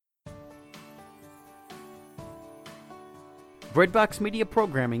Breadbox Media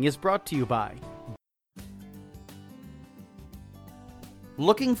programming is brought to you by...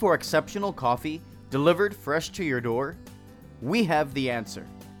 Looking for exceptional coffee delivered fresh to your door? We have the answer.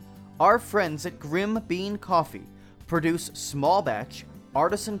 Our friends at Grim Bean Coffee produce small batch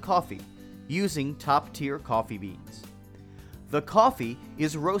artisan coffee using top-tier coffee beans. The coffee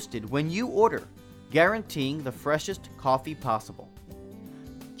is roasted when you order, guaranteeing the freshest coffee possible.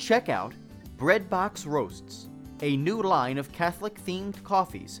 Check out Breadbox Roasts, a new line of Catholic-themed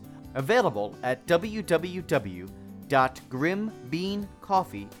coffees available at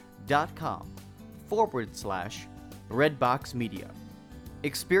www.grimbeancoffee.com/Redbox Media.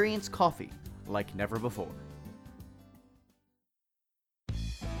 Experience coffee like never before.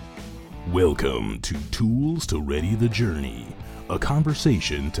 Welcome to Tools to Ready the Journey, a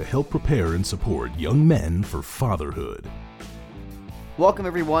conversation to help prepare and support young men for fatherhood. Welcome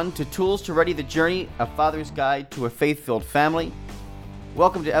everyone to Tools to Ready the Journey, a father's guide to a faith-filled family.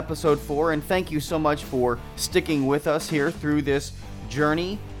 Welcome to episode 4, and thank you so much for sticking with us here through this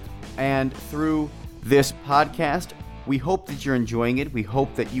journey and through this podcast. We hope that you're enjoying it. We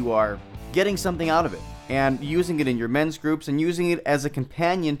hope that you are getting something out of it and using it in your men's groups and using it as a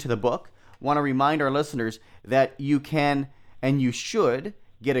companion to the book. I want to remind our listeners that you can and you should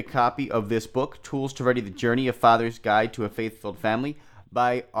get a copy of this book, Tools to Ready the Journey, A Father's Guide to a Faith-Filled Family,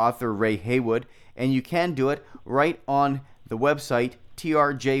 by author Ray Haywood. And you can do it right on the website,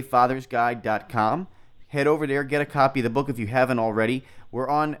 trjfathersguide.com. Head over there, get a copy of the book if you haven't already. We're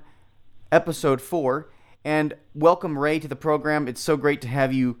on episode 4. And welcome, Ray, to the program. It's so great to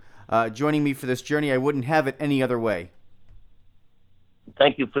have you joining me for this journey. I wouldn't have it any other way.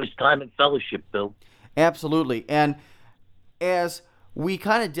 Thank you for this time and fellowship, Bill. Absolutely. And as we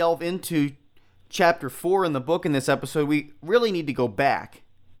kind of delve into chapter 4 in the book in this episode, we really need to go back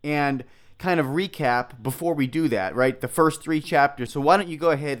and kind of recap before we do that, right? The first 3 chapters. So why don't you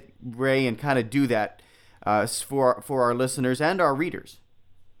go ahead, Ray, and kind of do that for our listeners and our readers.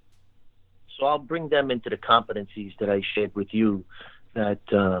 So I'll bring them into the competencies that I shared with you that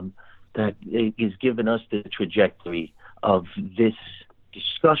is giving us the trajectory of this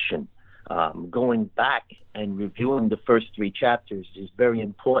discussion. Going back and reviewing the first 3 chapters is very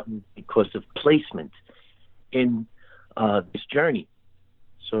important because of placement in this journey.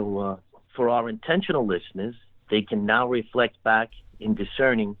 So for our intentional listeners, they can now reflect back in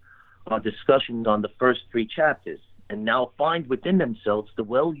discerning our discussions on the first 3 chapters and now find within themselves the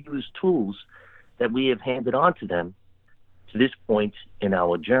well-used tools that we have handed on to them to this point in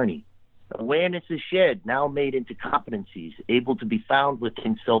our journey. Awareness is shared, now made into competencies, able to be found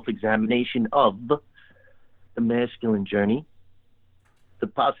within self-examination of the masculine journey, the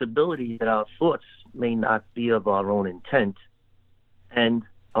possibility that our thoughts may not be of our own intent, and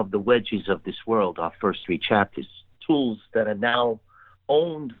of the wedges of this world, our first 3 chapters, tools that are now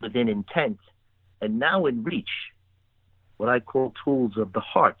owned within intent and now in reach, what I call tools of the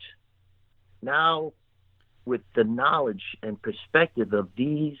heart. Now, with the knowledge and perspective of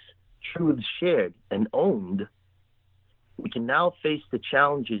these truths shared and owned, we can now face the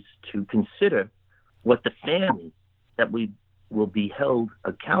challenges to consider what the family that we will be held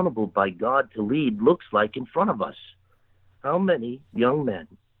accountable by God to lead looks like in front of us. How many young men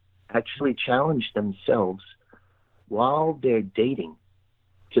actually challenge themselves while they're dating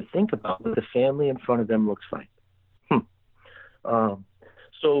to think about what the family in front of them looks like?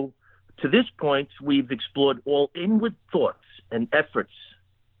 So to this point, we've explored all inward thoughts and efforts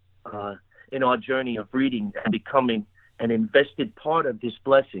in our journey of reading and becoming an invested part of this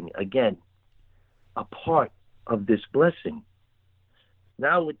blessing. Again, a part of this blessing.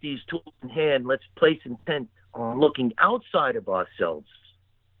 Now with these tools in hand, let's place intent on looking outside of ourselves.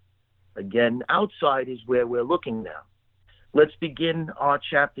 Again, outside is where we're looking now. Let's begin our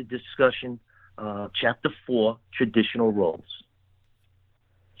chapter discussion, chapter 4, Traditional Roles.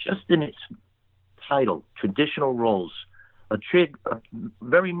 Just in its title, Traditional Roles,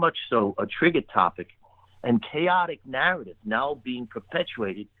 very much so a trigger topic and chaotic narrative now being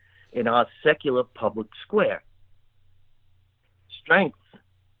perpetuated in our secular public square. Strength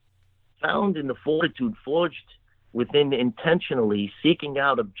found in the fortitude forged within intentionally seeking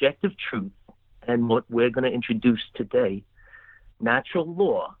out objective truth and what we're going to introduce today, natural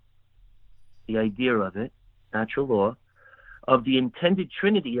law, the idea of it, natural law, of the intended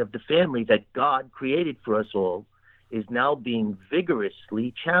trinity of the family that God created for us all is now being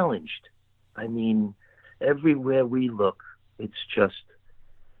vigorously challenged. I mean, everywhere we look, it's a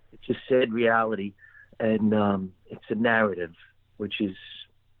sad reality, and it's a narrative, which is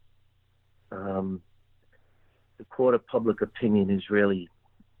the court of public opinion is really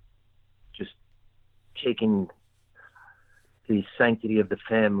just taking the sanctity of the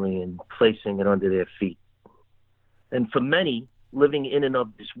family and placing it under their feet. And for many, living in and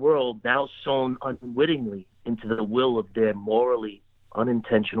of this world, now sown unwittingly into the will of their morally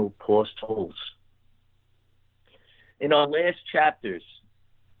unintentional poor souls. In our last chapter's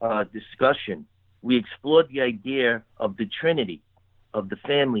discussion, we explored the idea of the Trinity of the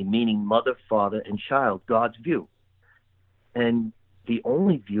family, meaning mother, father, and child, God's view, and the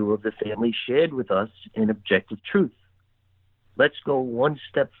only view of the family shared with us in objective truth. Let's go one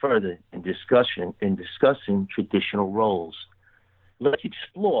step further in discussing traditional roles. Let's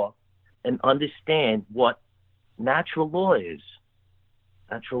explore and understand what natural law is.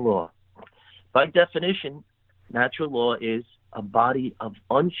 Natural law. By definition, natural law is a body of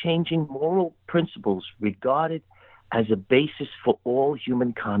unchanging moral principles regarded as a basis for all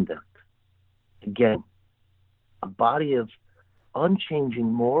human conduct. Again, a body of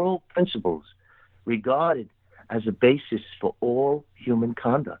unchanging moral principles regarded as a basis for all human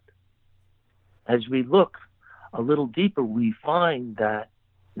conduct. As we look a little deeper, we find that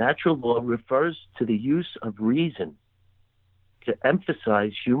natural law refers to the use of reason to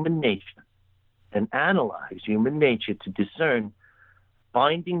emphasize human nature and analyze human nature to discern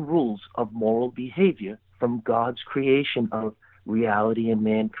binding rules of moral behavior from God's creation of reality and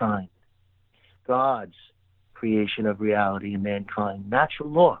mankind. God's creation of reality and mankind. Natural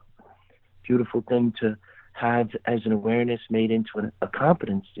law. Beautiful thing to have as an awareness made into a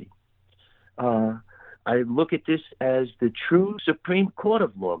competency. I look at this as the true Supreme Court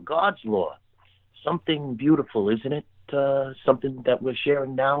of law, God's law. Something beautiful, isn't it? Something that we're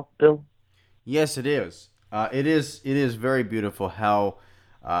sharing now, Bill? Yes, it is. It is very beautiful how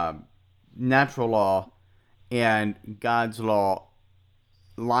natural law and God's law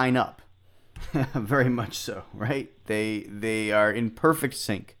line up. Very much so, right? They are in perfect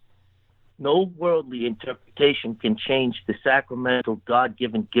sync. No worldly interpretation can change the sacramental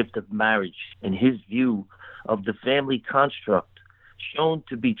God-given gift of marriage and his view of the family construct, shown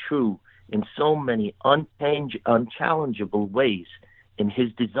to be true in so many unchallengeable ways in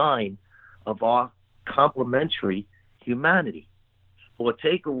his design of our complementary humanity, or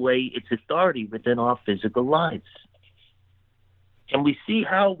take away its authority within our physical lives. And we see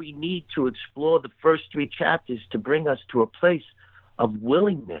how we need to explore the first three chapters to bring us to a place of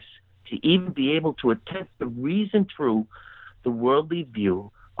willingness to even be able to attempt to reason through the worldly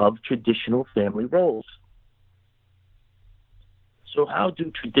view of traditional family roles. So how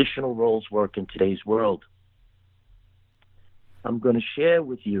do traditional roles work in today's world? I'm going to share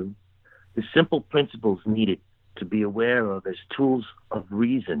with you the simple principles needed to be aware of as tools of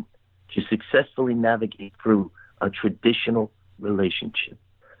reason to successfully navigate through a traditional relationship.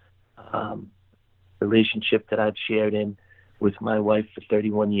 Relationship that I've shared in with my wife for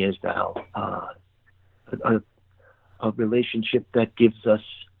 31 years now. A relationship that gives us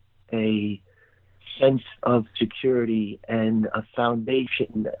a sense of security and a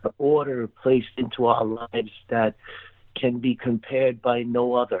foundation, an order placed into our lives that can be compared by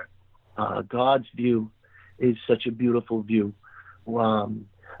no other. God's view is such a beautiful view,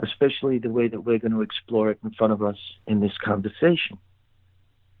 especially the way that we're going to explore it in front of us in this conversation.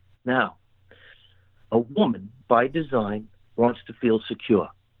 Now, a woman, by design, wants to feel secure.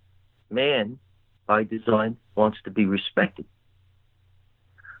 Man, by design, wants to be respected.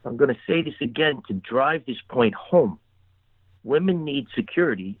 I'm going to say this again to drive this point home. Women need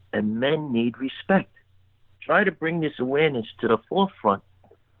security and men need respect. Try to bring this awareness to the forefront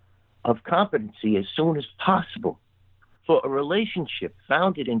of competency as soon as possible. For a relationship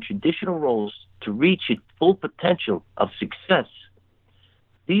founded in traditional roles to reach its full potential of success,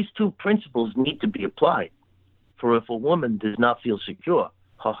 these two principles need to be applied. For if a woman does not feel secure,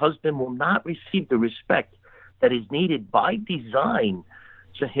 her husband will not receive the respect that is needed by design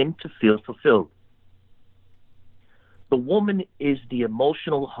for him to feel fulfilled. The woman is the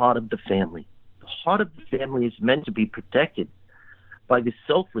emotional heart of the family. The heart of the family is meant to be protected by the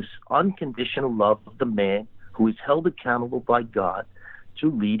selfless, unconditional love of the man who is held accountable by God to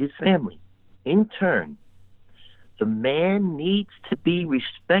lead his family. In turn, the man needs to be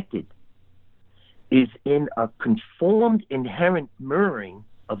respected, is in a conformed inherent mirroring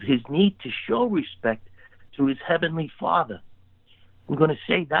of his need to show respect to his heavenly Father. I'm going to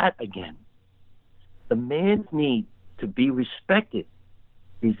say that again. The man's need to be respected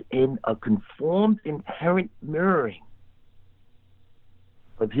is in a conformed inherent mirroring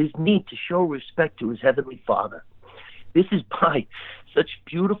of his need to show respect to his heavenly Father. This is by such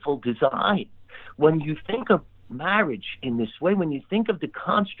beautiful design. When you think of marriage in this way, when you think of the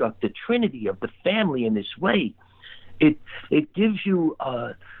construct, the trinity of the family in this way, it gives you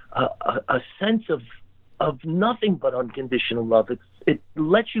a sense of nothing but unconditional love. It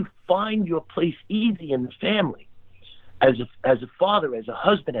lets you find your place easy in the family. As a father, as a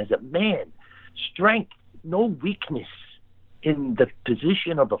husband, as a man, strength, no weakness in the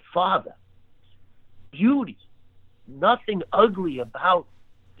position of a father. Beauty, nothing ugly about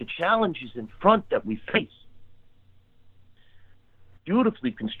the challenges in front that we face.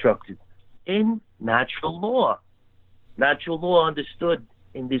 Beautifully constructed in natural law. Natural law understood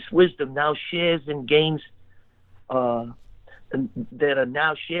in this wisdom now shares and gains that are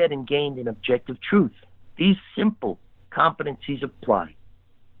now shared and gained in objective truth. These simple competencies apply.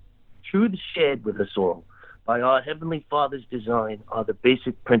 Truths shared with us all by our Heavenly Father's design are the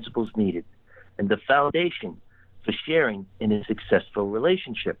basic principles needed and the foundation for sharing in a successful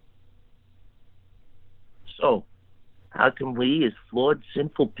relationship. So, how can we, as flawed,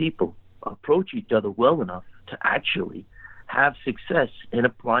 sinful people, approach each other well enough to actually have success in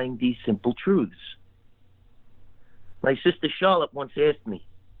applying these simple truths? My sister Charlotte once asked me,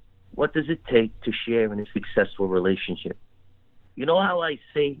 what does it take to share in a successful relationship? You know how I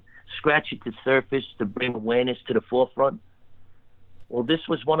say scratch at the surface to bring awareness to the forefront? Well, this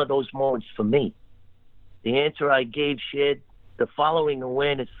was one of those moments for me. The answer I gave shared the following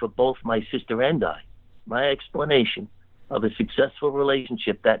awareness for both my sister and I. My explanation of a successful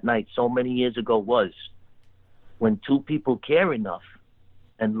relationship that night so many years ago was when two people care enough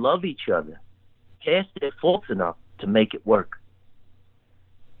and love each other, cast their faults enough to make it work.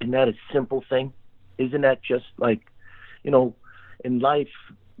 Isn't that a simple thing? Isn't that just like, in life,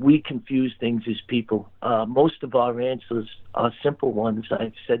 we confuse things as people. Most of our answers are simple ones.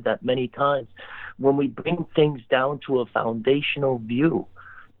 I've said that many times. When we bring things down to a foundational view,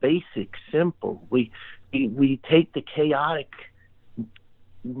 basic, simple, we take the chaotic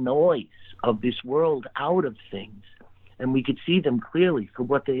noise of this world out of things, and we could see them clearly for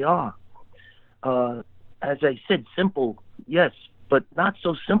what they are. As I said, simple, yes, but not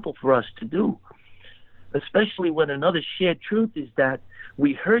so simple for us to do, especially when another shared truth is that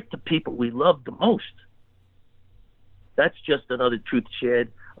we hurt the people we love the most. That's just another truth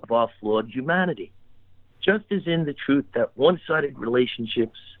shared of our flawed humanity. Just as in the truth that one-sided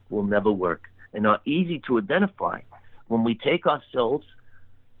relationships will never work and are easy to identify when we take ourselves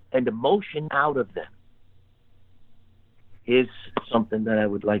and emotion out of them. Here's something that I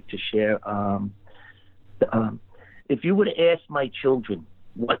would like to share. If you were to ask my children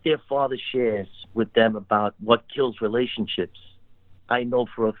what their father shares with them about what kills relationships, I know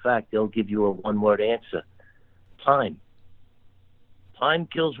for a fact they'll give you a one-word answer: time. Time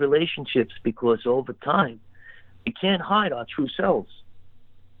kills relationships because over time, we can't hide our true selves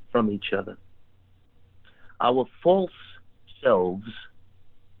from each other. Our false selves,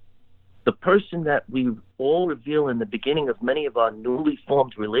 the person that we all reveal in the beginning of many of our newly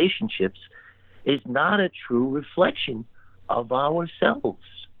formed relationships, is not a true reflection of ourselves.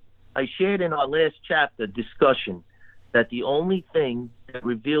 I shared in our last chapter discussion that the only thing that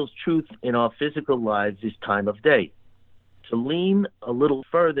reveals truth in our physical lives is time of day. To lean a little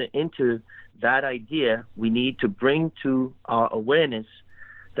further into that idea, we need to bring to our awareness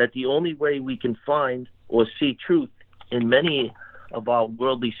that the only way we can find or see truth in many of our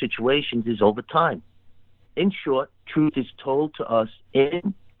worldly situations is over time. In short, truth is told to us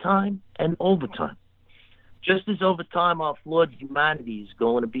in time and over time. Just as over time our flawed humanity is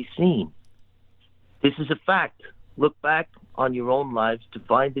going to be seen. This is a fact. Look back on your own lives to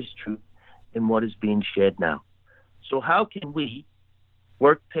find this truth in what is being shared now. So how can we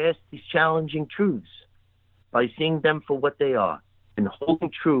work past these challenging truths? By seeing them for what they are and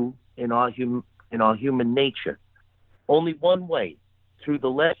holding true in our human nature. Only one way, through the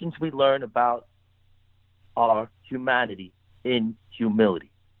lessons we learn about our humanity in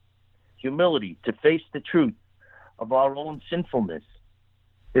humility. Humility, to face the truth of our own sinfulness.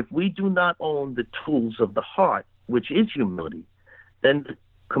 If we do not own the tools of the heart, which is humility, then the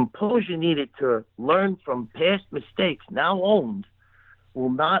composure needed to learn from past mistakes now owned will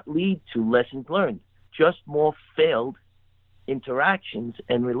not lead to lessons learned. Just more failed interactions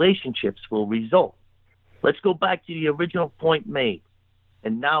and relationships will result. Let's go back to the original point made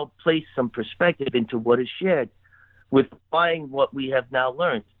and now place some perspective into what is shared with applying what we have now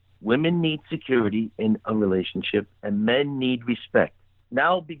learned. Women need security in a relationship and men need respect.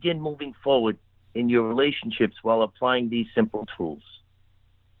 Now begin moving forward in your relationships while applying these simple tools.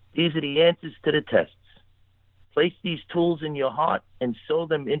 These are the answers to the tests. Place these tools in your heart and sow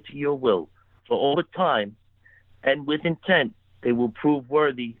them into your will. For over time and with intent, they will prove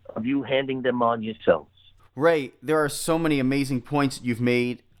worthy of you handing them on yourselves. Ray, there are so many amazing points you've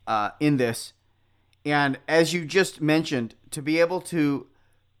made in this. And as you just mentioned, to be able to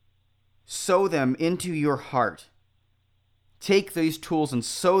sow them into your heart. Take these tools and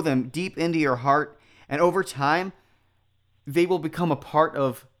sow them deep into your heart, and over time, they will become a part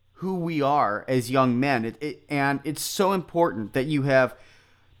of who we are as young men. And it's so important that you have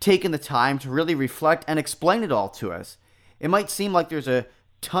taken the time to really reflect and explain it all to us. It might seem like there's a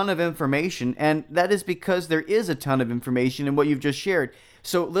ton of information, and that is because there is a ton of information in what you've just shared.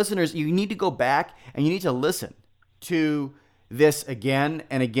 So listeners, you need to go back and you need to listen to this again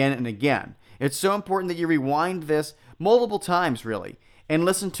and again and again. It's so important that you rewind this multiple times, really, and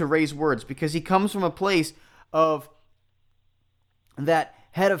listen to Ray's words, because he comes from a place of that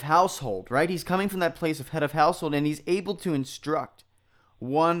head of household, right? He's coming from that place of head of household, and he's able to instruct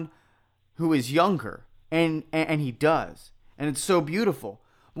one who is younger, and he does. And it's so beautiful.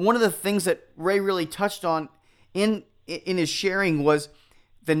 One of the things that Ray really touched on in his sharing was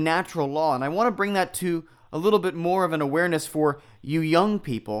the natural law. And I want to bring that to a little bit more of an awareness for you young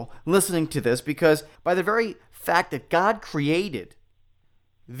people listening to this, because by the very fact that God created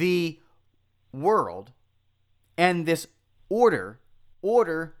the world and this order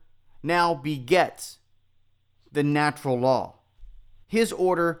now begets the natural law. His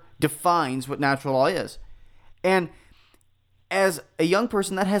order defines what natural law is. And as a young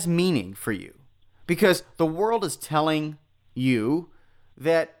person, that has meaning for you, because the world is telling you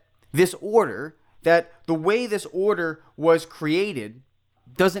that this order, that the way this order was created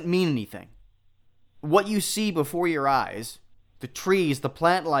doesn't mean anything. What you see before your eyes, the trees, the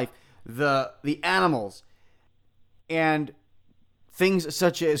plant life, the animals, and things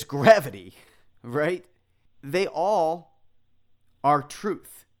such as gravity, right? They all are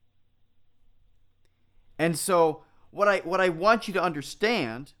truth. And so what I want you to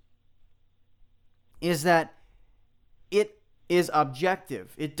understand is that it is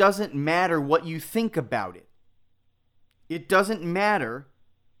objective. It doesn't matter what you think about it. It doesn't matter,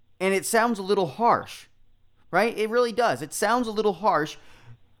 and it sounds a little harsh, right? It really does. It sounds a little harsh,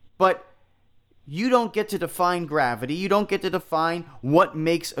 but you don't get to define gravity. You don't get to define what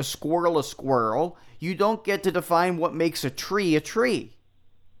makes a squirrel. You don't get to define what makes a tree,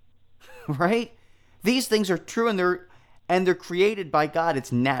 right? These things are true, and they're created by God.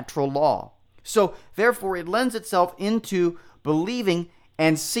 It's natural law. So therefore, it lends itself into believing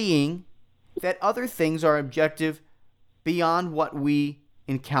and seeing that other things are objective beyond what we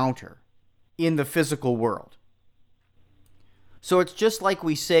encounter in the physical world. So it's just like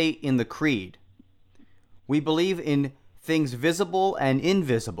we say in the Creed. We believe in things visible and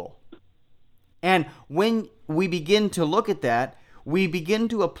invisible. And when we begin to look at that, we begin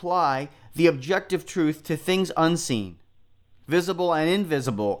to apply the objective truth to things unseen, visible and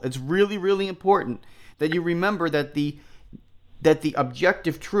invisible. It's really, really important that you remember that the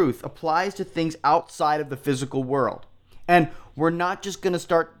objective truth applies to things outside of the physical world. And we're not just going to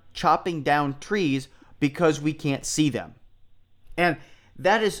start chopping down trees because we can't see them. And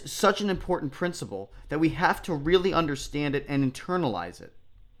that is such an important principle that we have to really understand it and internalize it,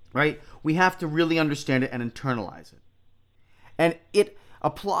 right? We have to really understand it and internalize it. And it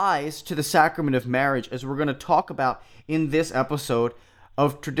applies to the sacrament of marriage, as we're going to talk about in this episode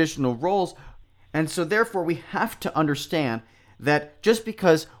of Traditional Roles. And so therefore, we have to understand that just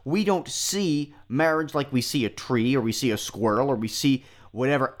because we don't see marriage like we see a tree or we see a squirrel or we see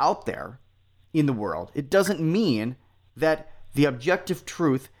whatever out there in the world, it doesn't mean that the objective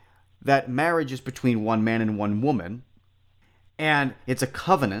truth that marriage is between one man and one woman, and it's a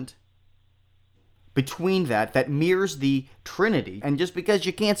covenant between that mirrors the Trinity. And just because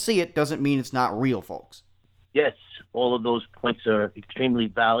you can't see it doesn't mean it's not real, folks. Yes, all of those points are extremely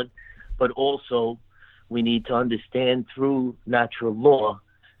valid, but also we need to understand through natural law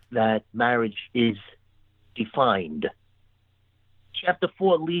that marriage is defined. Chapter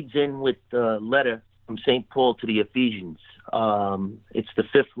 4 leads in with the letter from St. Paul to the Ephesians. It's the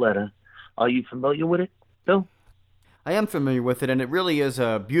 5th letter. Are you familiar with it, Bill? I am familiar with it, and it really is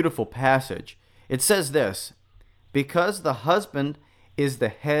a beautiful passage. It says this: because the husband is the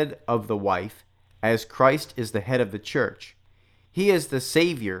head of the wife, as Christ is the head of the church. He is the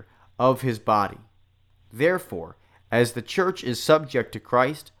Savior of his body. Therefore, as the church is subject to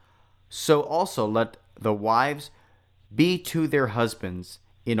Christ, so also let the wives be to their husbands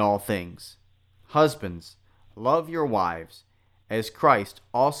in all things. Husbands, love your wives, as Christ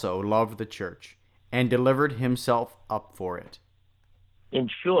also loved the church, and delivered himself up for it. In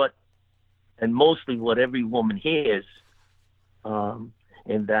short, and mostly what every woman hears, and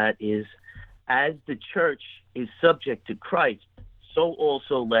that is, as the church is subject to Christ, so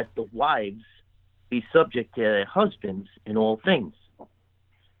also let the wives be subject to their husbands in all things.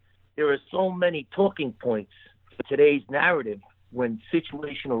 There are so many talking points for today's narrative when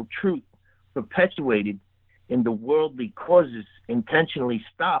situational truth perpetuated in the worldly causes intentionally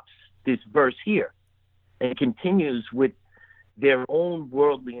stops this verse here and continues with their own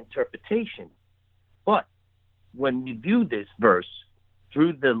worldly interpretation. But when we view this verse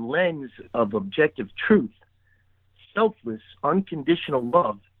through the lens of objective truth, selfless, unconditional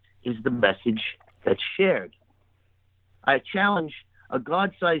love is the message that's shared. I challenge a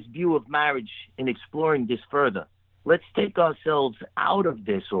God-sized view of marriage in exploring this further. Let's take ourselves out of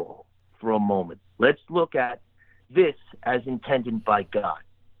this all for a moment. Let's look at this as intended by God.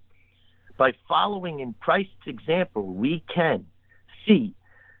 By following in Christ's example, we can see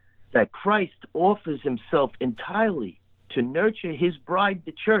that Christ offers himself entirely to nurture his bride,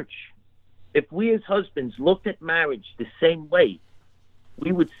 the church. If we as husbands looked at marriage the same way,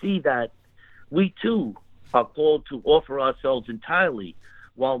 we would see that we too are called to offer ourselves entirely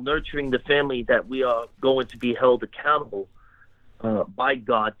while nurturing the family that we are going to be held accountable by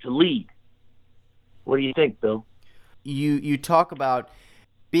God to lead. What do you think, Bill? You talk about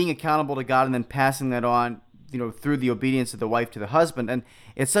being accountable to God and then passing that on, through the obedience of the wife to the husband. And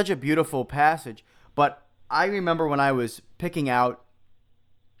it's such a beautiful passage. But I remember when I was picking out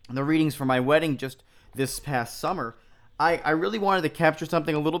the readings for my wedding just this past summer, I really wanted to capture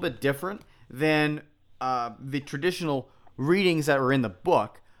something a little bit different than the traditional readings that were in the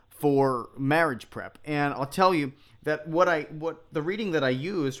book for marriage prep. And I'll tell you that what the reading that I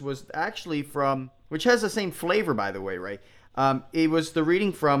used was actually from, which has the same flavor, by the way, right? It was the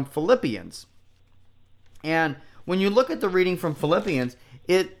reading from Philippians. And when you look at the reading from Philippians,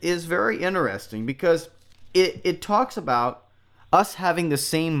 it is very interesting because it talks about us having the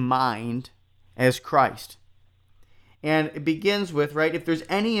same mind as Christ. And it begins with, right, if there's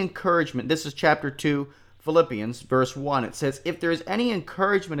any encouragement, this is chapter 2, Philippians, verse 1. It says, if there is any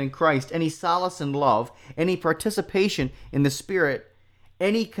encouragement in Christ, any solace in love, any participation in the Spirit,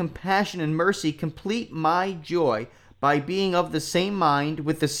 any compassion and mercy, complete my joy by being of the same mind,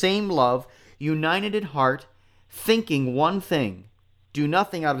 with the same love, united in heart, thinking one thing. Do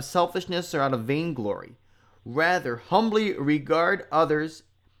nothing out of selfishness or out of vainglory. Rather, humbly regard others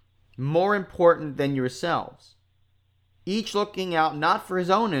more important than yourselves, each looking out not for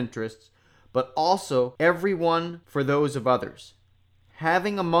his own interests, but also everyone for those of others,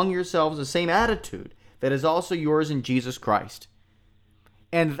 having among yourselves the same attitude that is also yours in Jesus Christ.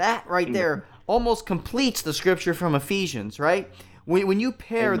 And that right there almost completes the scripture from Ephesians, right? When you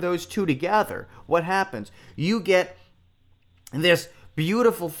pair those two together, what happens? You get this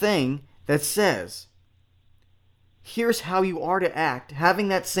beautiful thing that says, here's how you are to act, having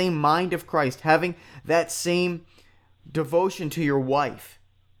that same mind of Christ, having that same devotion to your wife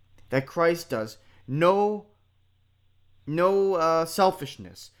that Christ does. No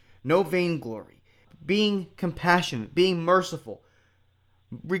selfishness, no vainglory, being compassionate, being merciful,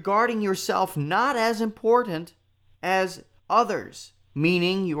 regarding yourself not as important as others,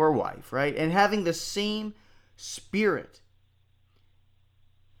 meaning your wife, right? And having the same spirit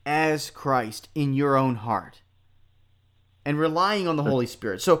as Christ in your own heart and relying on the Holy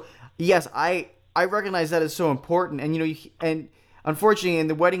Spirit. So, yes, I recognize that is so important. And, and unfortunately in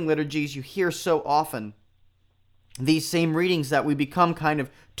the wedding liturgies, you hear so often these same readings that we become kind of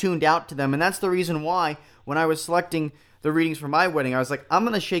tuned out to them. And that's the reason why when I was selecting the readings for my wedding, I was like, I'm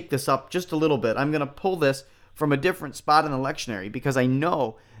going to shake this up just a little bit. I'm going to pull this from a different spot in the lectionary because I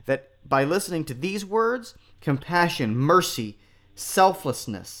know that by listening to these words, compassion, mercy,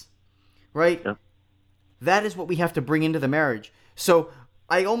 selflessness, right? Yeah. That is what we have to bring into the marriage. So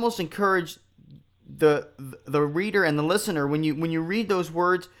I almost encourage the reader and the listener, when you read those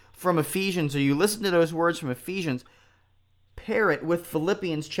words from Ephesians, or you listen to those words from Ephesians, pair it with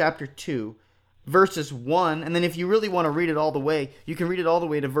Philippians chapter 2, verses 1, and then if you really want to read it all the way, you can read it all the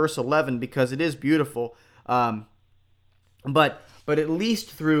way to verse 11 because it is beautiful. But at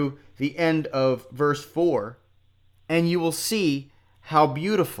least through the end of verse 4, and you will see how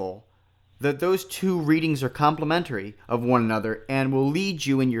beautiful that those two readings are complementary of one another and will lead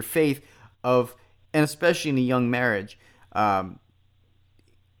you in your faith and especially in a young marriage, of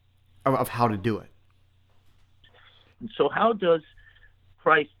how to do it. So how does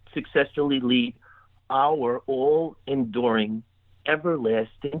Christ successfully lead our all-enduring,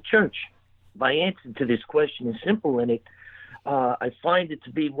 everlasting church? My answer to this question is simple, and I find it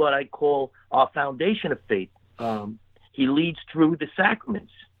to be what I call our foundation of faith. He leads through the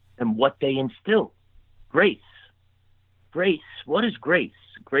sacraments and what they instill. Grace. Grace. What is grace?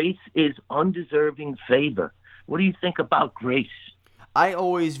 Grace is undeserving favor. What do you think about grace? I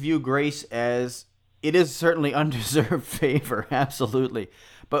always view grace as it is certainly undeserved favor, absolutely.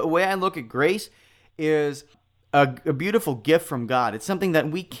 But the way I look at grace is a beautiful gift from God. It's something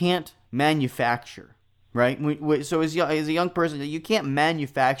that we can't manufacture, right? So as a young person, you can't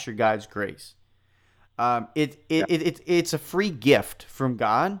manufacture God's grace. It's a free gift from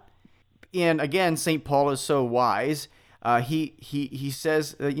God. And again, St. Paul is so wise. He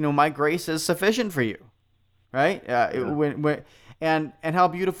says, my grace is sufficient for you, right? And how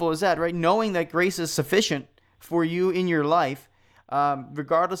beautiful is that, right? Knowing that grace is sufficient for you in your life,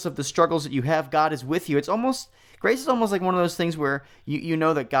 regardless of the struggles that you have, God is with you. Grace is almost like one of those things where you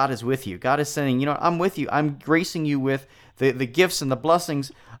know that God is with you. God is saying, I'm with you. I'm gracing you with the gifts and the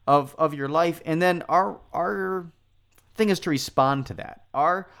blessings of your life. And then our thing is to respond to that.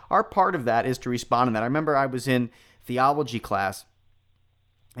 Our part of that is to respond to that. I remember I was in theology class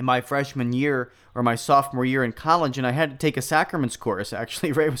in my freshman year or my sophomore year in college, and I had to take a sacraments course,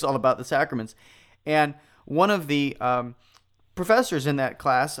 actually. Right? It was all about the sacraments. And one of the professors in that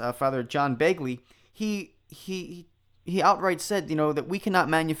class, Father John Begley, he outright said, that we cannot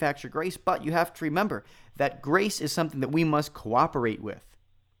manufacture grace, but you have to remember that grace is something that we must cooperate with.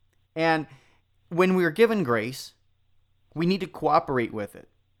 And when we are given grace, we need to cooperate with it.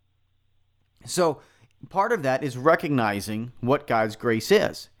 So part of that is recognizing what God's grace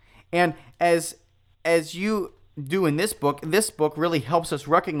is. And as you do in this book really helps us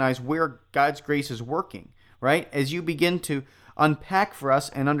recognize where God's grace is working, right? As you begin to unpack for us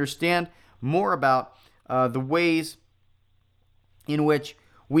and understand more about the ways in which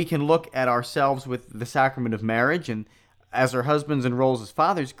we can look at ourselves with the sacrament of marriage and as our husbands and roles as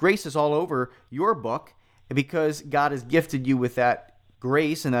fathers, grace is all over your book because God has gifted you with that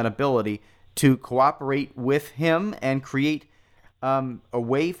grace and that ability to cooperate with Him and create a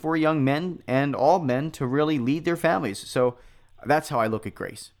way for young men and all men to really lead their families. So that's how I look at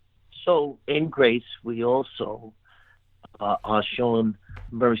grace. So in grace, we also are shown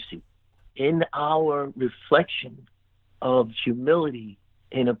mercy. In our reflection of humility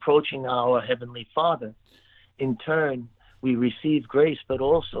in approaching our Heavenly Father, in turn, we receive grace, but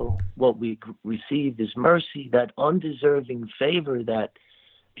also what we receive is mercy, that undeserving favor that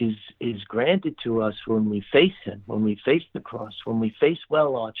is granted to us when we face Him, when we face the cross, when we face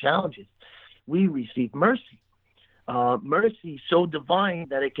well our challenges. We receive mercy. Mercy so divine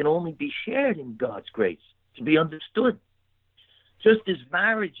that it can only be shared in God's grace, to be understood. Just as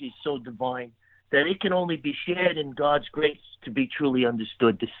marriage is so divine that it can only be shared in God's grace to be truly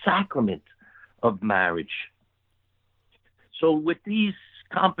understood, the sacrament of marriage. So with these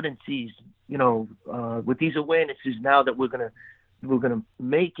competencies, with these awarenesses now that we're gonna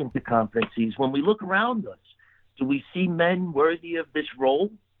make into competencies, when we look around us, do we see men worthy of this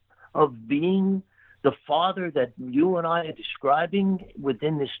role of being the father that you and I are describing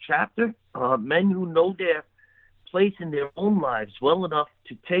within this chapter? Men who know their place in their own lives well enough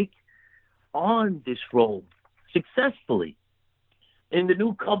to take on this role successfully. In the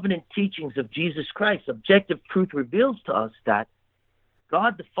New Covenant teachings of Jesus Christ, objective truth reveals to us that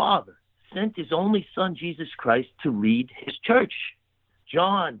God the Father sent His only Son, Jesus Christ, to lead His church.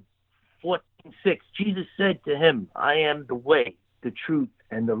 John 14:6, Jesus said to him, I am the way, the truth,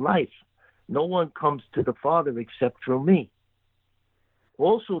 and the life. No one comes to the Father except through me.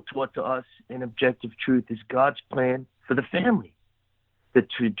 Also taught to us in objective truth is God's plan for the family. The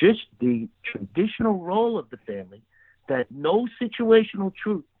traditional role of the family, that no situational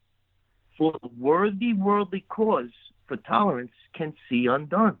truth for the worldly cause for tolerance can see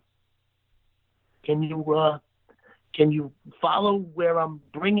undone. Can you follow where I'm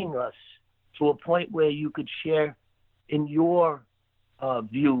bringing us to a point where you could share in your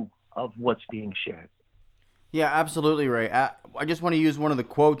view of what's being shared? Yeah, absolutely, Ray. I just want to use one of the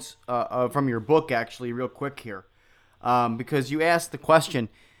quotes from your book, actually, real quick here, because you asked the question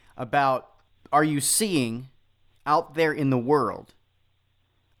about, are you seeing out there in the world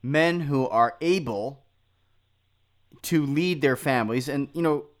men who are able to lead their families? And,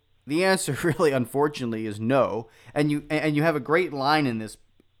 the answer really, unfortunately, is no. And you have a great line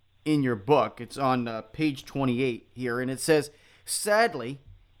in your book. It's on page 28 here, and it says, sadly,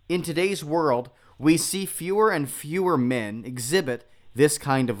 in today's world, we see fewer and fewer men exhibit this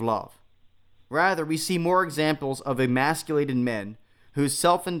kind of love. Rather, we see more examples of emasculated men whose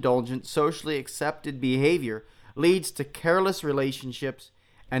self-indulgent, socially accepted behavior leads to careless relationships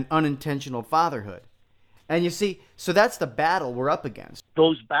and unintentional fatherhood. And you see, so that's the battle we're up against.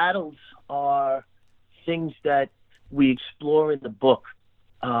 Those battles are things that we explore in the book,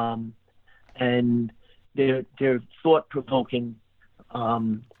 and they're thought-provoking,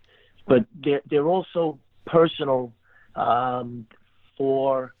 but they're also personal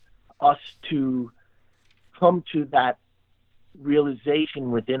for us to come to that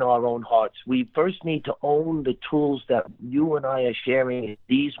realization within our own hearts. We first need to own the tools that you and I are sharing in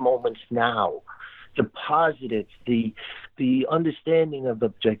these moments now. The positives, the understanding of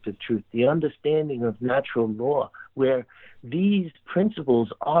objective truth, the understanding of natural law, where these principles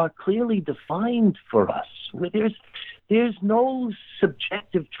are clearly defined for us, where there's no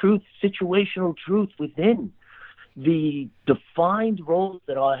subjective truth, situational truth within the defined roles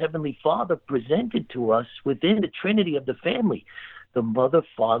that our Heavenly Father presented to us within the Trinity of the family, the mother,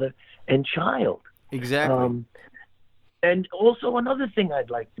 father, and child. Exactly. And also another thing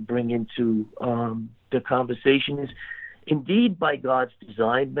I'd like to bring into the conversation is, indeed, by God's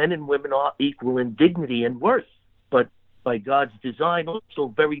design, men and women are equal in dignity and worth, but by God's design,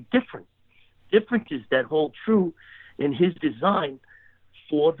 also very different. Differences that hold true in his design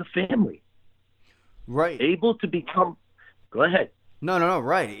for the family. Right. Able to become... Go ahead. No,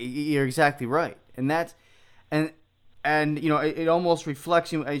 right. You're exactly right. And that's, and it almost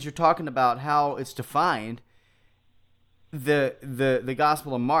reflects, as you're talking about how it's defined, the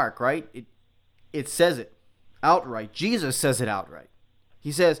Gospel of Mark, right? It says it outright. Jesus says it outright.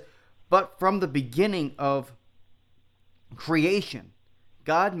 He says, "But from the beginning of creation,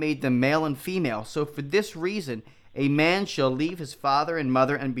 God made them male and female. So for this reason, a man shall leave his father and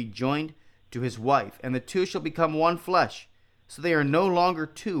mother and be joined to his wife, and the two shall become one flesh. So they are no longer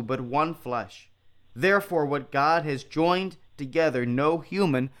two, but one flesh. Therefore, what God has joined together, no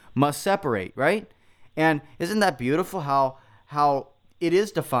human must separate," right? And isn't that beautiful how it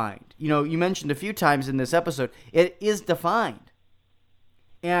is defined? You mentioned a few times in this episode, it is defined.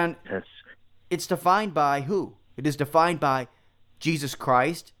 And Yes. It's defined by who? It is defined by Jesus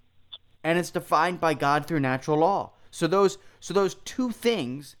Christ, and it's defined by God through natural law. So those two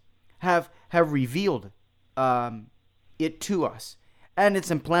things have revealed it to us. And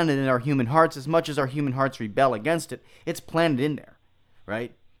it's implanted in our human hearts. As much as our human hearts rebel against it, it's planted in there,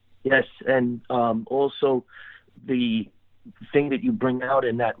 right? Yes, and also the thing that you bring out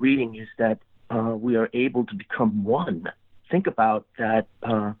in that reading is that we are able to become one. Think about that.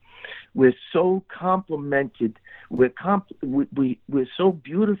 We're so complemented. We're so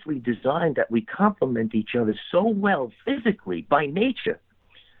beautifully designed that we complement each other so well physically by nature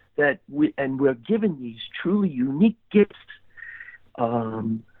that we're given these truly unique gifts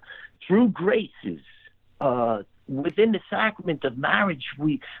through graces. Within the sacrament of marriage,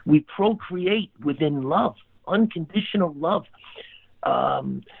 we procreate within love, unconditional love,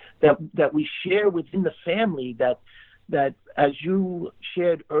 that we share within the family. That as you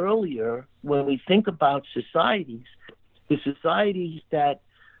shared earlier, when we think about societies, the societies that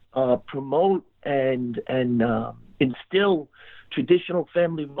promote and instill traditional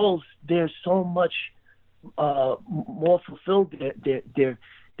family roles, they're so much more fulfilled.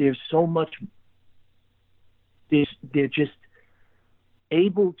 They're so much. They're just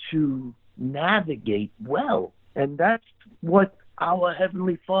able to navigate well, and that's what our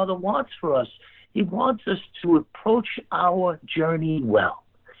Heavenly Father wants for us. He wants us to approach our journey well,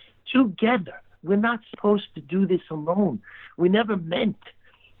 together. We're not supposed to do this alone. We never meant.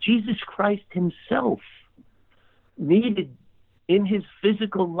 Jesus Christ himself needed in his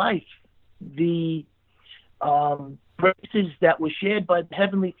physical life the graces that were shared by the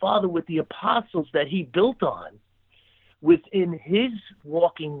Heavenly Father with the apostles that he built on within his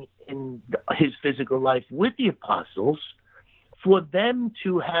walking in his physical life with the apostles, for them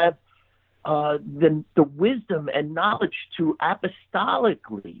to have the wisdom and knowledge to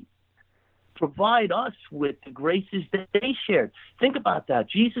apostolically provide us with the graces that they shared. Think about that.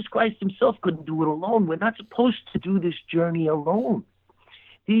 Jesus Christ himself couldn't do it alone. We're not supposed to do this journey alone.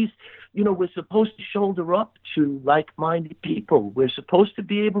 We're supposed to shoulder up to like-minded people. We're supposed to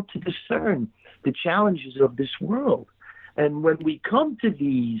be able to discern the challenges of this world. And when we come to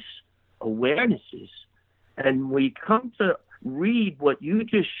these awarenesses and we come to read what you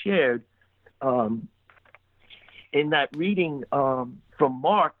just shared in that reading from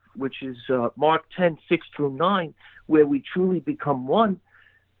Mark, which is Mark 10, 6 through 9, where we truly become one,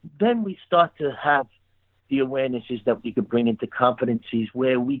 then we start to have the awarenesses that we could bring into competencies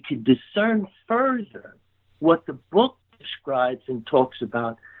where we could discern further what the book describes and talks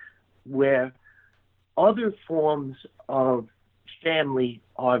about, where other forms of family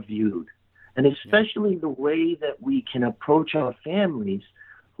are viewed. And especially the way that we can approach our families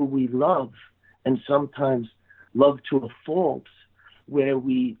who we love and sometimes love to a fault, where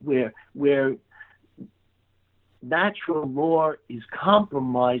natural law is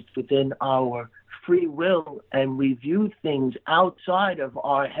compromised within our free will, and we view things outside of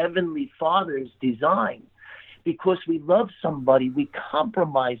our Heavenly Father's design. Because we love somebody, we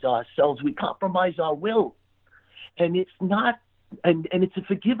compromise ourselves, we compromise our will. And it's not and it's a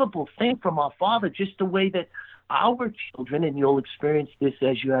forgivable thing from our Father, just the way that our children, and you'll experience this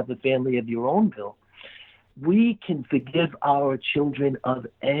as you have a family of your own, Bill, we can forgive our children of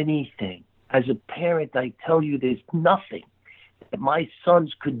anything. As a parent, I tell you, there's nothing that my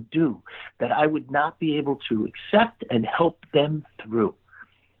sons could do that I would not be able to accept and help them through.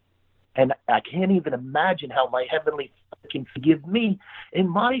 And I can't even imagine how my Heavenly Father can forgive me in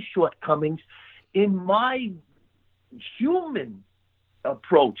my shortcomings, in my human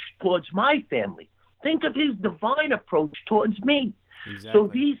approach towards my family. Think of his divine approach towards me. Exactly. So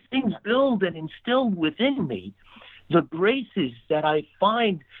these things build and instill within me the graces that I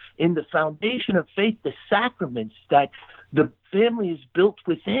find in the foundation of faith, the sacraments that the family is built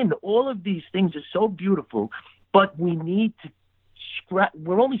within. All of these things are so beautiful, but we need to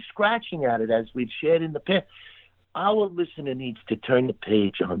we're only scratching at it, as we've shared in the past. Our listener needs to turn the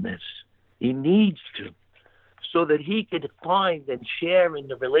page on this. He needs to, so that he could find and share in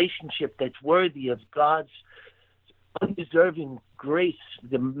the relationship that's worthy of God's undeserving grace,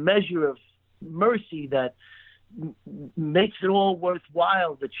 the measure of mercy that makes it all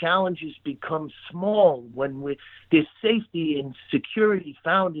worthwhile. The challenges become small when there's safety and security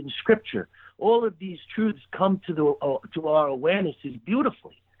found in Scripture. All of these truths come to our awareness is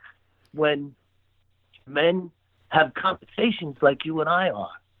beautifully when men have conversations like you and I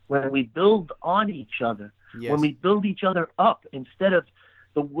are, when we build on each other, Yes. when we build each other up instead of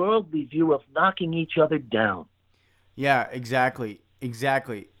the worldly view of knocking each other down. Yeah, exactly.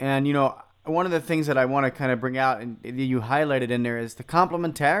 And, one of the things that I want to kind of bring out, and you highlighted in there, is the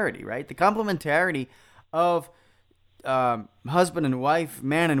complementarity, right? The complementarity of husband and wife,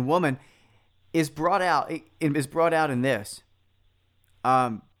 man and woman, is brought out. It is brought out in this.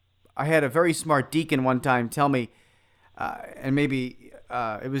 I had a very smart deacon one time tell me, and maybe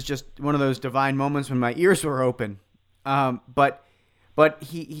it was just one of those divine moments when my ears were open. But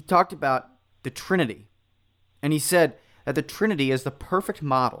he talked about the Trinity, and he said that the Trinity is the perfect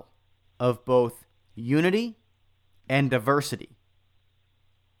model of both unity and diversity.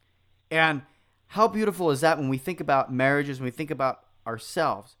 And how beautiful is that when we think about marriages, when we think about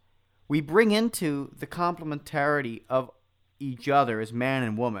ourselves? We bring into the complementarity of each other as man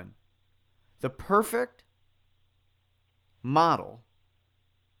and woman the perfect model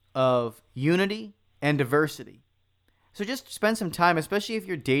of unity and diversity. So just spend some time, especially if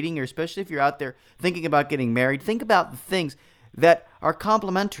you're dating or especially if you're out there thinking about getting married, think about the things that are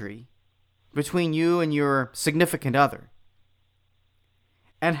complementary between you and your significant other,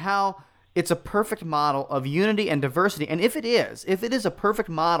 and how it's a perfect model of unity and diversity. And if it is a perfect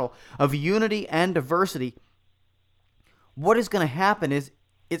model of unity and diversity, what is going to happen is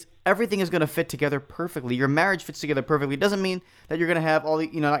everything is going to fit together perfectly. Your marriage fits together perfectly. It doesn't mean that you're going to have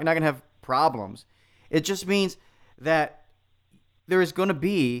you're not going to have problems. It just means that there is going to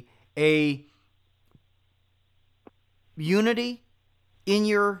be a unity in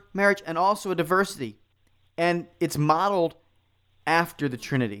your marriage and also a diversity. And it's modeled after the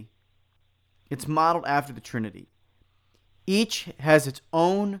Trinity. It's modeled after the Trinity. Each has its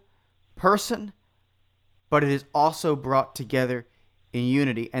own person, but it is also brought together in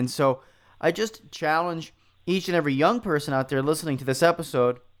unity. And so I just challenge each and every young person out there listening to this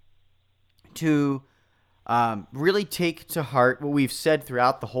episode to really take to heart what we've said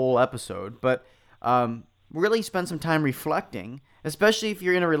throughout the whole episode, but really spend some time reflecting, especially if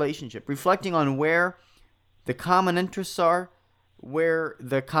you're in a relationship, reflecting on where the common interests are, where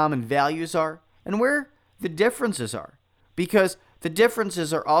the common values are, and where the differences are. Because the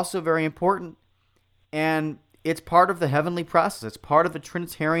differences are also very important, and it's part of the heavenly process. It's part of the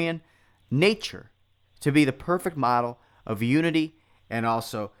Trinitarian nature to be the perfect model of unity and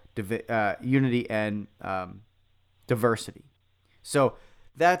also unity and diversity. So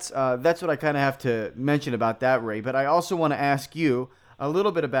that's what I kind of have to mention about that, Ray. But I also want to ask you a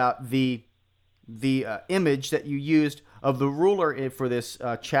little bit about the image that you used of the ruler for this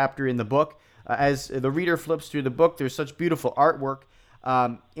chapter in the book. As the reader flips through the book, there's such beautiful artwork,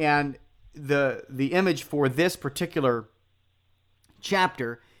 and the image for this particular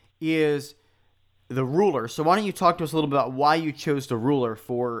chapter is the ruler. So why don't you talk to us a little bit about why you chose the ruler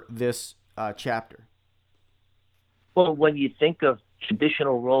for this chapter? Well, when you think of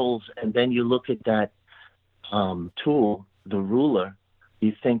traditional roles and then you look at that tool, the ruler,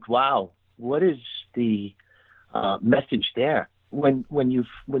 you think, wow, what is the message there? Only when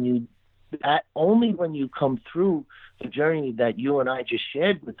you come through the journey that you and I just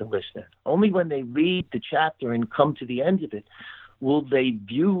shared with the listener, only when they read the chapter and come to the end of it, will they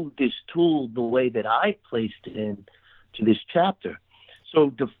view this tool the way that I placed it in to this chapter.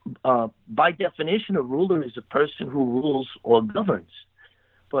 So, by definition, a ruler is a person who rules or governs.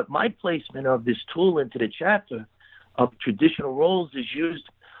 But my placement of this tool into the chapter of traditional roles is used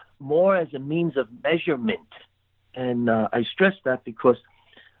more as a means of measurement. And I stress that because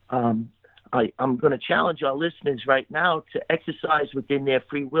I'm going to challenge our listeners right now to exercise within their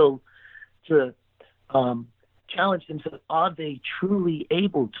free will to challenge themselves. Are they truly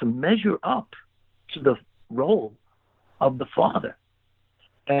able to measure up to the role of the father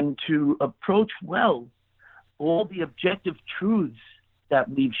and to approach well all the objective truths that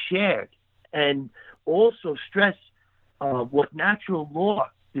we've shared, and also stress what natural law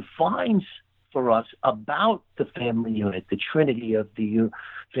defines for us about the family unit, the trinity of the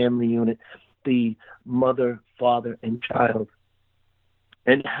family unit, the mother, father, and child,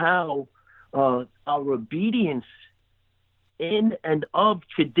 and how our obedience in and of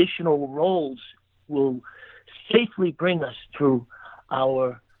traditional roles will safely bring us through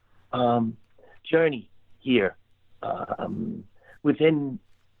our journey here within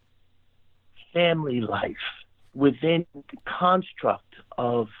family life, within the construct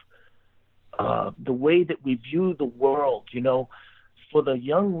of the way that we view the world. You know, for the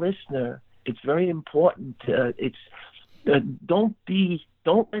young listener, it's very important. Don't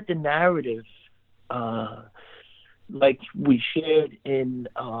let the narrative, like we shared in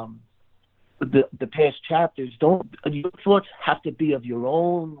the past chapters. Your thoughts have to be of your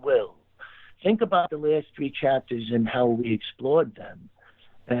own will. Think about the last 3 chapters and how we explored them.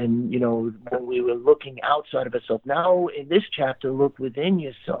 And, you know, when we were looking outside of ourselves. Now, in this chapter, look within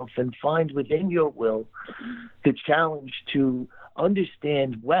yourself and find within your will the challenge to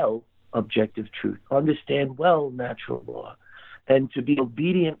understand well objective truth, understand well natural law, and to be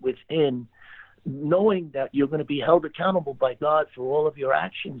obedient within, knowing that you're going to be held accountable by God for all of your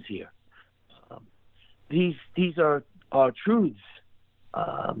actions here. These are truths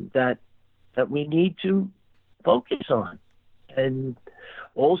that we need to focus on, and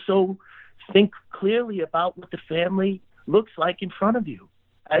also think clearly about what the family looks like in front of you.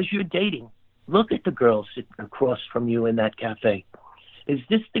 As you're dating, look at the girl sitting across from you in that cafe. Is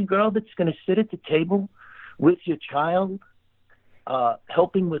this the girl that's going to sit at the table with your child,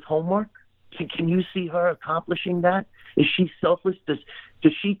 helping with homework? Can you see her accomplishing that? Is she selfless? Does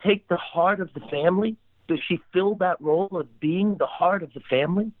she take the heart of the family? Does she fill that role of being the heart of the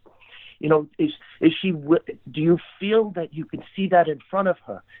family? You know, is she? Do you feel that you can see that in front of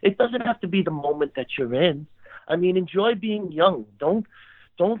her? It doesn't have to be the moment that you're in. I mean, enjoy being young. Don't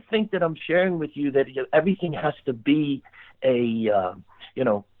think that I'm sharing with you that everything has to be a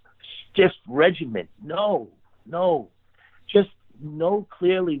stiff regimen. No. Just know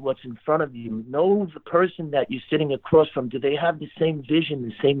clearly what's in front of you. Know the person that you're sitting across from. Do they have the same vision,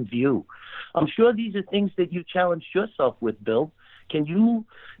 the same view? I'm sure these are things that you challenged yourself with, Bill. Can you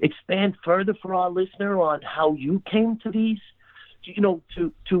expand further for our listener on how you came to these,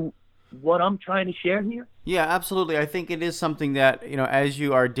 to what I'm trying to share here? Yeah, absolutely. I think it is something that, as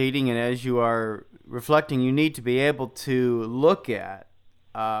you are dating and as you are reflecting, you need to be able to look at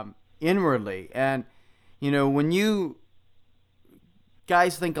inwardly. And, when you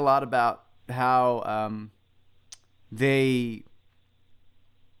guys think a lot about how they,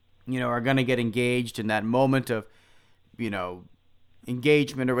 are going to get engaged in that moment of,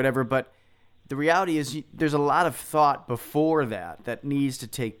 engagement or whatever, but the reality is there's a lot of thought before that needs to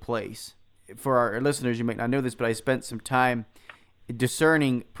take place. For our listeners, you might not know this, but I spent some time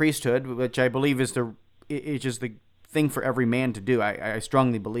discerning priesthood, which I believe is just the thing for every man to do. I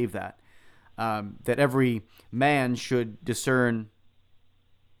strongly believe that every man should discern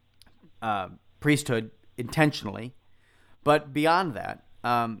priesthood intentionally. But beyond that,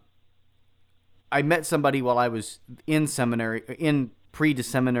 I met somebody while I was in seminary, in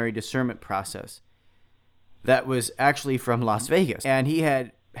pre-seminary discernment process, that was actually from Las Vegas, and he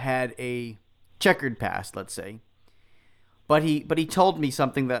had a checkered past, let's say, but he told me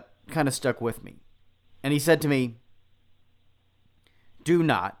something that kind of stuck with me, and he said to me, "Do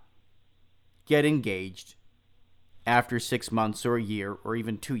not get engaged after 6 months or a year or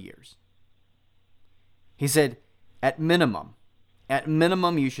even 2 years." He said, At minimum,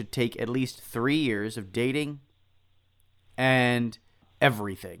 you should take at least 3 years of dating and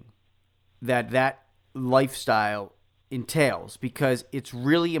everything that lifestyle entails, because it's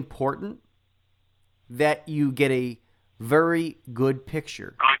really important that you get a very good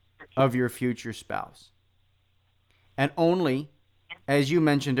picture of your future spouse. And only, as you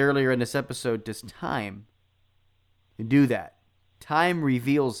mentioned earlier in this episode, does time do that. Time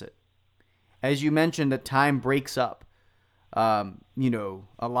reveals it. As you mentioned, that time breaks up a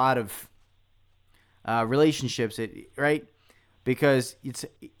lot of relationships, right? because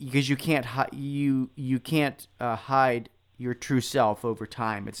you can't hide your true self over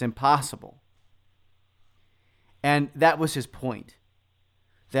time. It's impossible. And that was his point,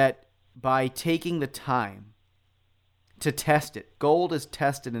 that by taking the time to test it, gold is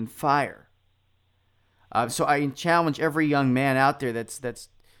tested in fire. So I challenge every young man out there that's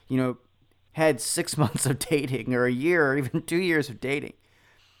had 6 months of dating, or a year, or even 2 years of dating.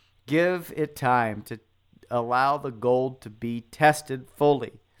 Give it time to allow the gold to be tested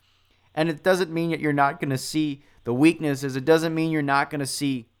fully. And it doesn't mean that you're not going to see the weaknesses. It doesn't mean you're not going to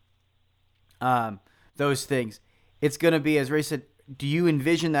see those things. It's going to be, as Ray said, do you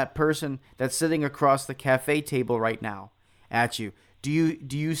envision that person that's sitting across the cafe table right now at you? Do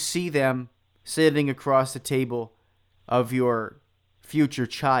you see them sitting across the table of your future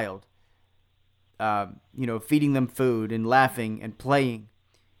child, feeding them food and laughing and playing?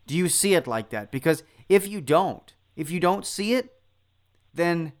 Do you see it like that? Because if you don't see it,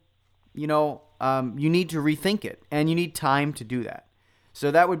 then, you need to rethink it, and you need time to do that. So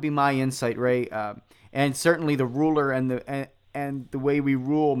that would be my insight, Ray. And certainly the ruler and the way we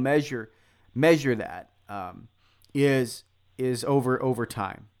rule measure that is over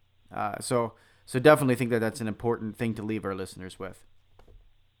time. So definitely think that that's an important thing to leave our listeners with.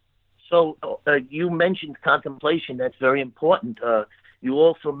 So you mentioned contemplation. That's very important. You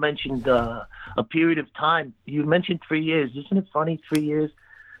also mentioned a period of time. You mentioned 3 years. Isn't it funny, 3 years?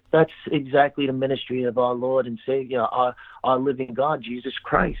 That's exactly the ministry of our Lord and Savior, our living God, Jesus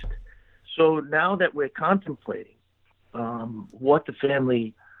Christ. So now that we're contemplating what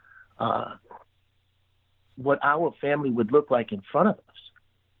our family would look like in front of us,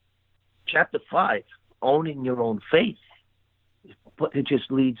 Chapter 5, owning your own faith, but it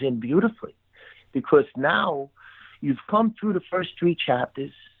just leads in beautifully, because now you've come through the first 3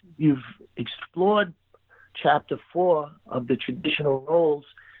 chapters, you've explored Chapter 4 of the traditional roles,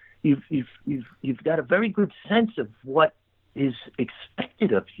 you've got a very good sense of what is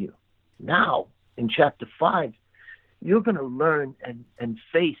expected of you. Now, in Chapter 5, you're going to learn and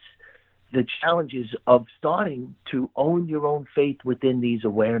face the challenges of starting to own your own faith within these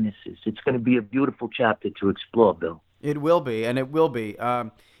awarenesses. It's going to be a beautiful chapter to explore, Bill. It will be, and it will be.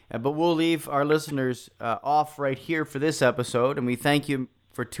 But we'll leave our listeners off right here for this episode, and we thank you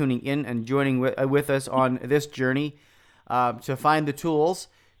for tuning in and joining with us on this journey to find the tools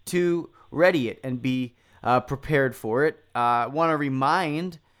to ready it and be prepared for it. I want to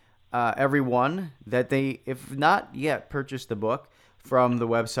remind everyone that they, if not yet, purchased the book from the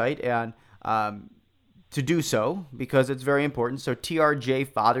website, and to do so, because it's very important. So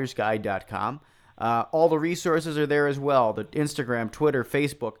trjfathersguide.com. All the resources are there as well. The Instagram, Twitter,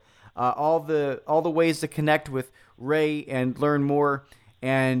 Facebook, all the ways to connect with Ray and learn more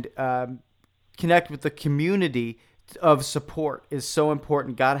and connect with the community of support is so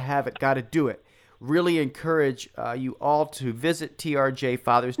important. Got to have it. Got to do it. Really encourage you all to visit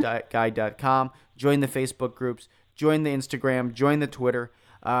trjfathersguide.com. Join the Facebook groups. Join the Instagram. Join the Twitter.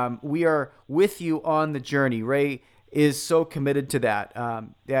 We are with you on the journey. Ray is so committed to that,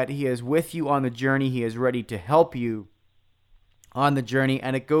 that he is with you on the journey. He is ready to help you on the journey,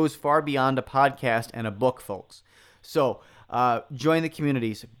 and it goes far beyond a podcast and a book, folks. So join the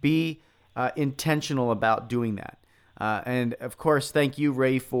communities. Be intentional about doing that. And, of course, thank you,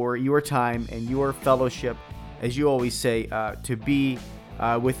 Ray, for your time and your fellowship, as you always say, to be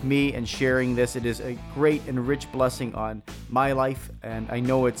with me and sharing this. It is a great and rich blessing on my life, and I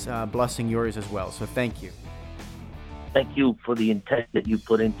know it's blessing yours as well. So thank you. Thank you for the intent that you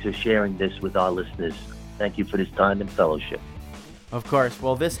put into sharing this with our listeners. Thank you for this time and fellowship. Of course.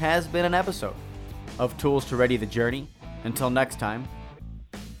 Well, this has been an episode of Tools to Ready the Journey. Until next time,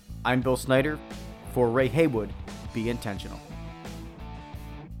 I'm Bill Snyder. For Ray Haywood, be intentional.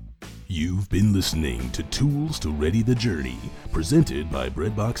 You've been listening to Tools to Ready the Journey, presented by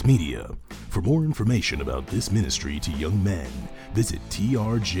Breadbox Media. For more information about this ministry to young men, visit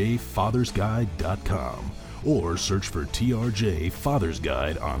trjfathersguide.com or search for TRJ Father's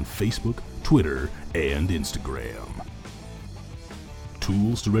Guide on Facebook, Twitter, and Instagram.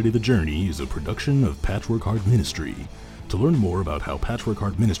 Tools to Ready the Journey is a production of Patchwork Heart Ministry. To learn more about how Patchwork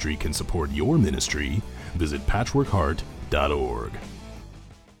Heart Ministry can support your ministry, visit patchworkheart.org.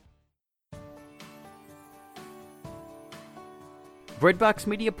 Breadbox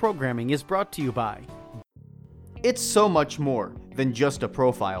Media programming is brought to you by. It's so much more than just a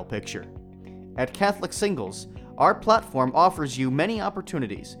profile picture. At Catholic Singles, our platform offers you many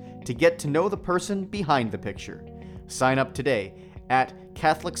opportunities to get to know the person behind the picture. Sign up today at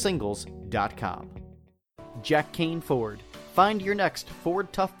CatholicSingles.com. Jack Kane Ford. Find your next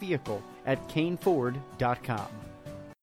Ford Tough vehicle at CaneFord.com.